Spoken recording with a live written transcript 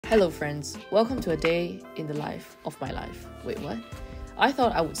Hello friends, welcome to a day in the life of my life. Wait, what? I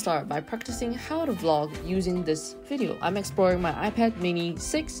thought I would start by practicing how to vlog using this video. I'm exploring my iPad mini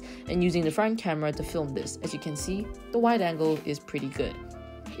 6 and using the front camera to film this. As you can see, the wide angle is pretty good.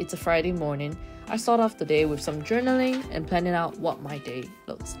 It's a Friday morning. I start off the day with some journaling and planning out what my day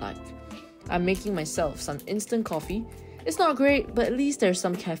looks like. I'm making myself some instant coffee. It's not great, but at least there's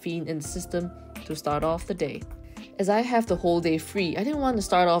some caffeine in the system to start off the day. As I have the whole day free, I didn't want to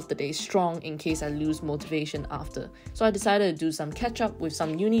start off the day strong in case I lose motivation after. So I decided to do some catch up with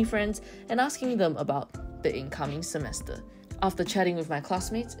some uni friends and asking them about the incoming semester. After chatting with my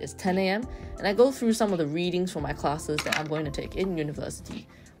classmates, it's 10 a.m. and I go through some of the readings for my classes that I'm going to take in university.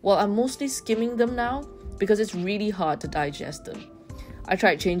 Well, I'm mostly skimming them now because it's really hard to digest them. I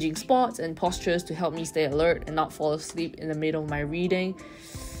tried changing spots and postures to help me stay alert and not fall asleep in the middle of my reading.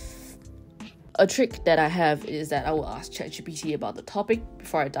 A trick that I have is that I will ask ChatGPT about the topic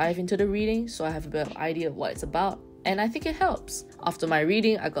before I dive into the reading, so I have a bit of idea of what it's about, and I think it helps. After my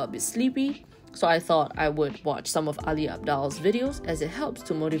reading, I got a bit sleepy, so I thought I would watch some of Ali Abdaal's videos as it helps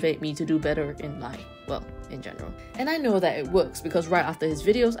to motivate me to do better in life, well, in general. And I know that it works because right after his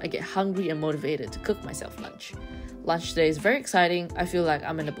videos, I get hungry and motivated to cook myself lunch. Lunch today is very exciting. I feel like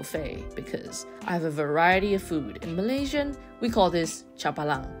I'm in a buffet because I have a variety of food. In Malaysian, we call this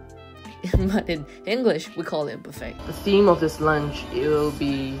chapalang. But in English, we call it a buffet. The theme of this lunch, it will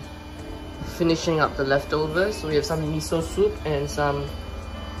be finishing up the leftovers. So we have some miso soup and some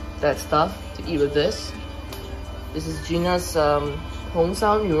that stuff to eat with this. This is Gina's 红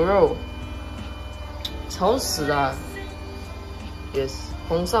烧牛肉. 吵死了. Yes,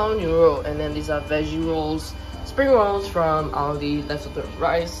 红烧牛肉. And then these are veggie rolls, spring rolls from Aldi, leftover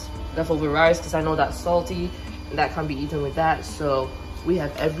rice because I know that's salty and that can't be eaten with that. So we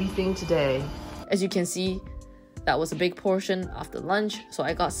have everything today. As you can see, that was a big portion after lunch, so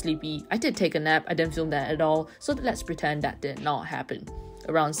I got sleepy. I did take a nap, I didn't film that at all, so let's pretend that did not happen.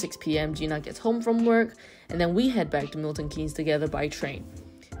 Around 6 p.m, Gina gets home from work, and then we head back to Milton Keynes together by train.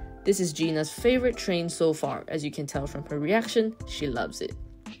 This is Gina's favorite train so far. As you can tell from her reaction, she loves it.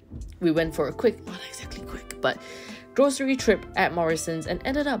 We went for a quick, not exactly quick, but grocery trip at Morrison's and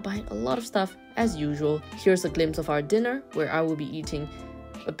ended up buying a lot of stuff as usual. Here's a glimpse of our dinner where I will be eating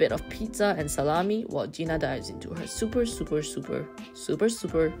a bit of pizza and salami while Gina dives into her super spicy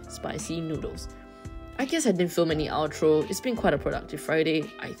noodles. I guess I didn't film any outro. It's been quite a productive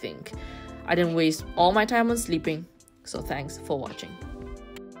Friday, I think. I didn't waste all my time on sleeping, so thanks for watching.